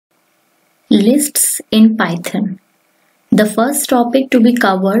Lists in Python. The first topic to be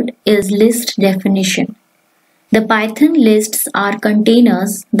covered is list definition. The Python lists are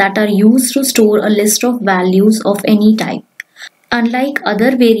containers that are used to store a list of values of any type. Unlike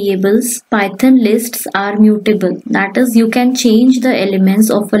other variables, Python lists are mutable. That is, you can change the elements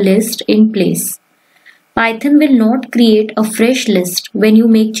of a list in place. Python will not create a fresh list when you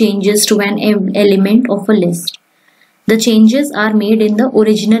make changes to an element of a list. The changes are made in the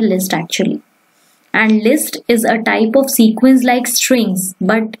original list actually. And list is a type of sequence like strings,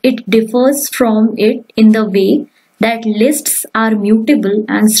 but it differs from it in the way that lists are mutable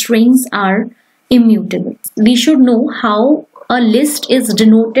and strings are immutable. We should know how a list is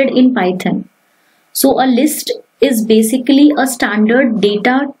denoted in Python. So a list is basically a standard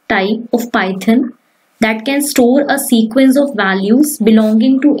data type of Python that can store a sequence of values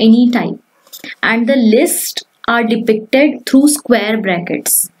belonging to any type. And the lists are depicted through square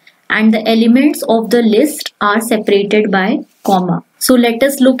brackets, and the elements of the list are separated by comma. So let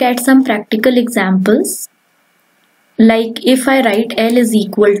us look at some practical examples. Like if I write L is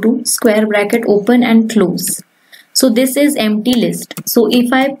equal to square bracket open and close. So this is empty list. So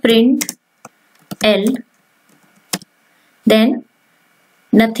if I print L, then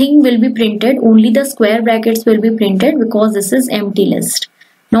nothing will be printed, only the square brackets will be printed because this is empty list.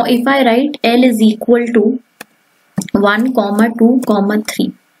 Now if I write L is equal to 1, 2,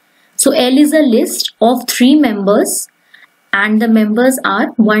 3. So L is a list of 3 members and the members are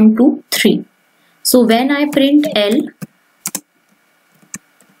 1, 2, 3. So when I print L,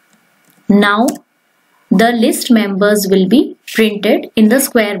 now the list members will be printed in the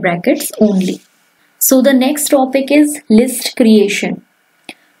square brackets only. So the next topic is list creation.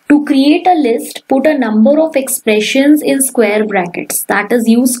 To create a list, put a number of expressions in square brackets. That is,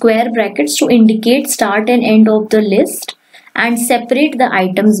 use square brackets to indicate start and end of the list and separate the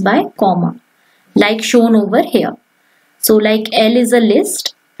items by comma, like shown over here. So like L is a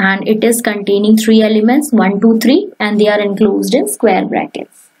list and it is containing 3 elements 1, 2, 3 and they are enclosed in square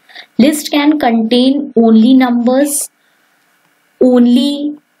brackets. List can contain only numbers,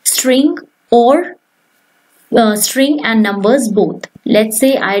 only string, or string and numbers both. Let's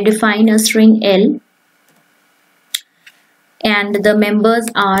say I define a string L and the members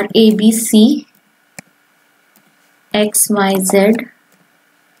are A, B, C, X, Y, Z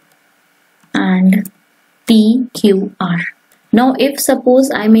and P, Q, R. Now if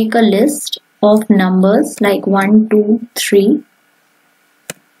suppose I make a list of numbers like 1, 2, 3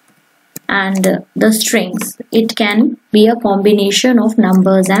 and the strings, it can be a combination of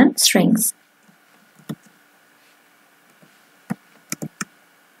numbers and strings.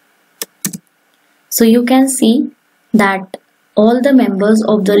 So you can see that all the members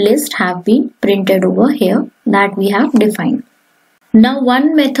of the list have been printed over here that we have defined. Now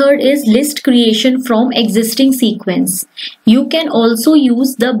one method is list creation from existing sequence. You can also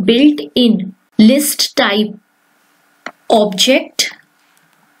use the built-in list type object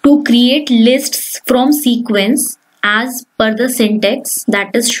to create lists from sequence as per the syntax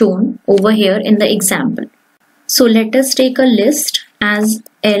that is shown over here in the example. So let us take a list as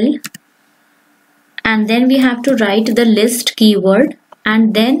L. And then we have to write the list keyword,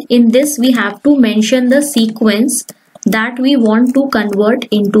 and then in this we have to mention the sequence that we want to convert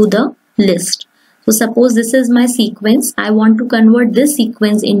into the list. So suppose this is my sequence, I want to convert this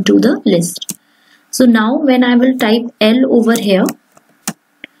sequence into the list. So now when I will type L over here,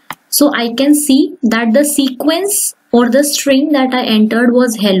 so I can see that the sequence or the string that I entered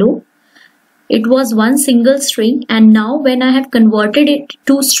was hello. It was one single string, and now when I have converted it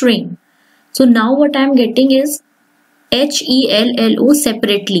to string, so now what I am getting is HELLO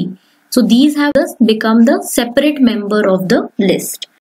separately. So these have become the separate member of the list.